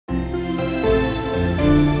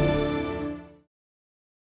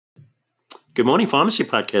Good morning, Pharmacy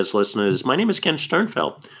Podcast listeners. My name is Ken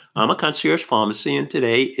Sternfeld. I'm a concierge pharmacy, and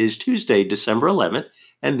today is Tuesday, December 11th,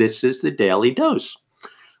 and this is the Daily Dose.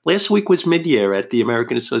 Last week was mid-year at the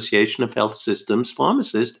American Association of Health Systems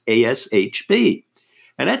Pharmacists, ASHP.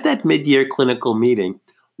 And at that mid-year clinical meeting,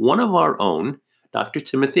 one of our own, Dr.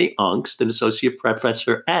 Timothy Ungst, an associate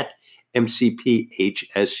professor at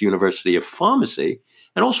MCPHS University of Pharmacy,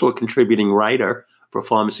 and also a contributing writer for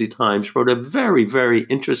Pharmacy Times, wrote a very, very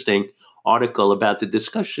interesting article about the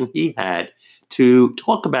discussion he had to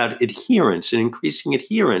talk about adherence and increasing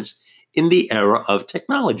adherence in the era of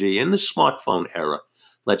technology, in the smartphone era.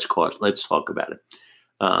 Let's talk about it.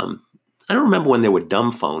 I don't remember when there were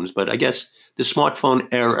dumb phones, but I guess the smartphone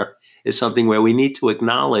era is something where we need to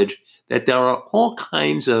acknowledge that there are all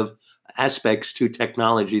kinds of aspects to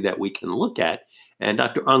technology that we can look at. And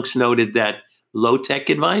Dr. Unks noted that low-tech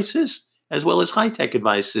devices as well as high-tech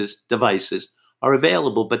devices are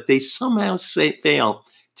available, but they somehow fail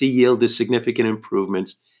to yield the significant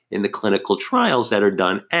improvements in the clinical trials that are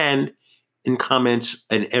done. And in comments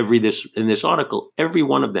in this article, every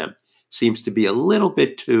one of them seems to be a little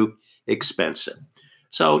bit too expensive.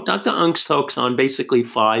 So Dr. Ungst talks on basically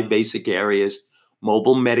 5 basic areas: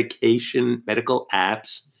 mobile medication, medical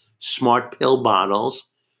apps, smart pill bottles,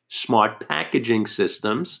 smart packaging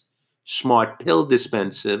systems, smart pill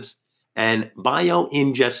dispensers, and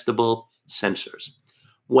bioingestible sensors.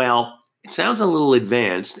 Well, it sounds a little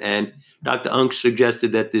advanced, and Dr. Ungst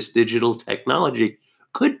suggested that this digital technology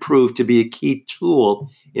could prove to be a key tool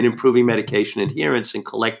in improving medication adherence and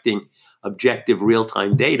collecting objective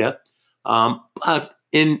real-time data. But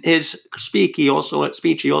in his speech, he also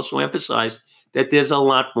emphasized that there's a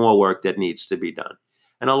lot more work that needs to be done,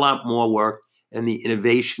 and a lot more work and the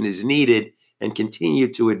innovation is needed and continue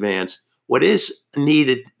to advance what is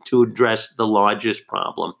needed to address the largest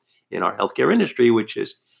problem in our healthcare industry, which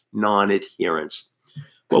is non-adherence.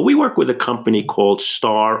 Well, we work with a company called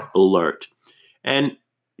STAAR Alert. And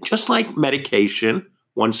just like medication,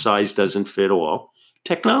 one size doesn't fit all,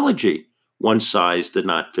 technology, one size did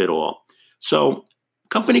not fit all. So a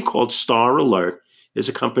company called STAAR Alert is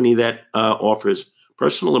a company that offers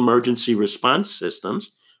personal emergency response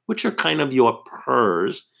systems, which are kind of your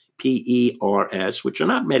PERS, PERS, which are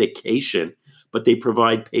not medication, but they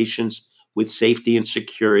provide patients with safety and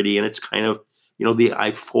security. And it's kind of, the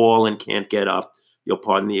I fall and can't get up, you'll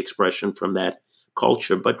pardon the expression, from that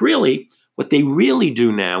culture. But really, what they really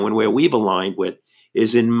do now, and where we've aligned with,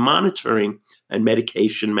 is in monitoring and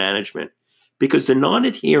medication management, because the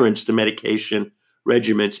non-adherence to medication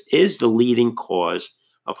regimens is the leading cause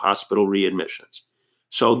of hospital readmissions.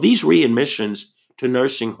 So these readmissions to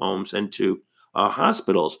nursing homes and to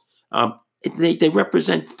hospitals, they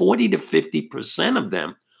represent 40 to 50% of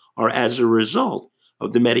them are as a result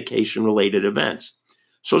of the medication-related events.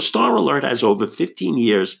 So STAAR Alert has over 15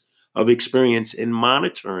 years of experience in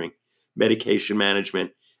monitoring medication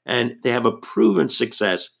management, and they have a proven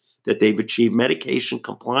success that they've achieved medication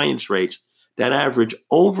compliance rates that average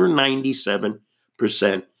over 97%,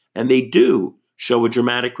 and they do show a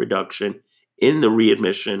dramatic reduction in the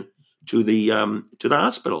readmission to the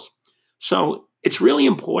hospitals. So it's really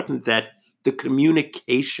important that the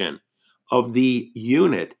communication of the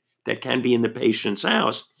unit that can be in the patient's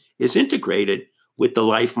house is integrated with the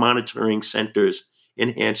Life Monitoring Center's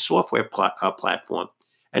enhanced software platform.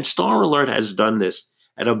 And STAAR Alert has done this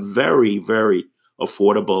at a very, very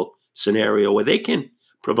affordable scenario where they can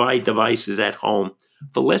provide devices at home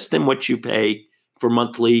for less than what you pay for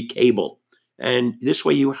monthly cable. And this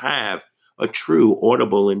way you have a true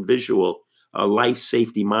audible and visual life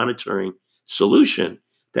safety monitoring solution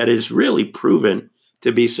that is really proven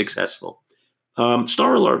to be successful.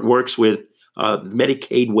 STAAR Alert works with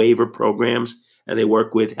Medicaid waiver programs, and they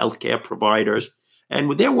work with healthcare providers.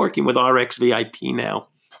 And they're working with RxVIP now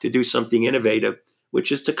to do something innovative,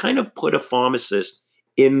 which is to kind of put a pharmacist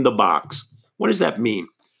in the box. What does that mean?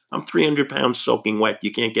 I'm 300 pounds soaking wet.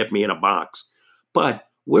 You can't get me in a box. But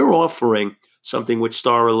we're offering something with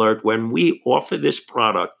STAAR Alert. When we offer this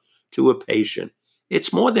product to a patient,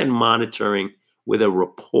 it's more than monitoring with a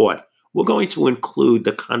report. We're going to include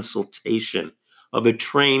the consultation of a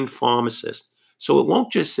trained pharmacist. So it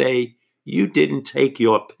won't just say, you didn't take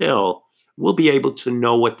your pill. We'll be able to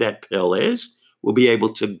know what that pill is. We'll be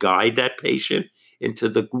able to guide that patient into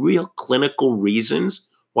the real clinical reasons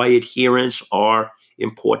why adherence are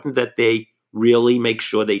important, that they really make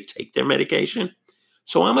sure they take their medication.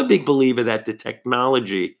 So I'm a big believer that the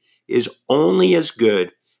technology is only as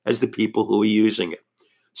good as the people who are using it.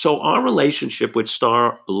 So our relationship with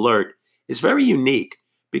STAAR Alert is very unique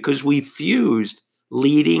because we fused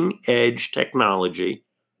leading edge technology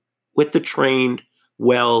with the trained,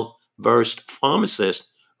 well versed pharmacist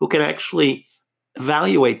who can actually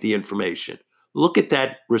evaluate the information, look at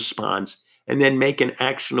that response, and then make an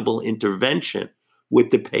actionable intervention with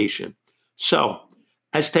the patient. So,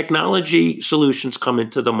 as technology solutions come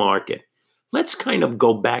into the market, let's kind of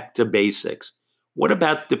go back to basics. What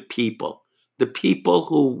about the people? The people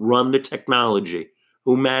who run the technology,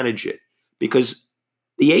 who manage it? Because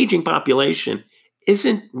the aging population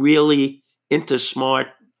isn't really into smart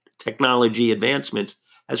technology advancements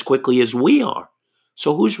as quickly as we are.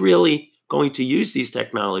 So, who's really going to use these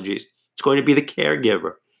technologies? It's going to be the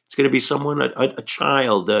caregiver. It's going to be someone, a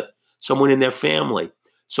child, someone in their family.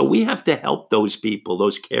 So, we have to help those people,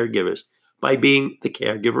 those caregivers, by being the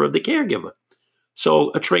caregiver of the caregiver.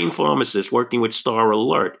 So, a trained pharmacist working with STAAR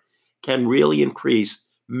Alert can really increase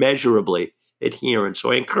measurably adherence.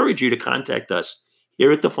 So, I encourage you to contact us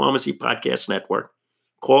here at the Pharmacy Podcast Network.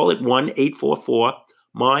 Call it 1-844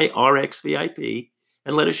 my RxVIP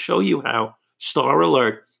and let us show you how STAAR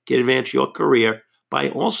Alert can advance your career by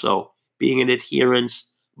also being an adherence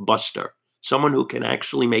buster, someone who can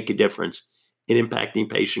actually make a difference in impacting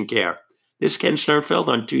patient care. This is Ken Sternfeld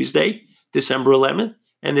on Tuesday, December 11th,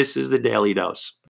 and this is the Daily Dose.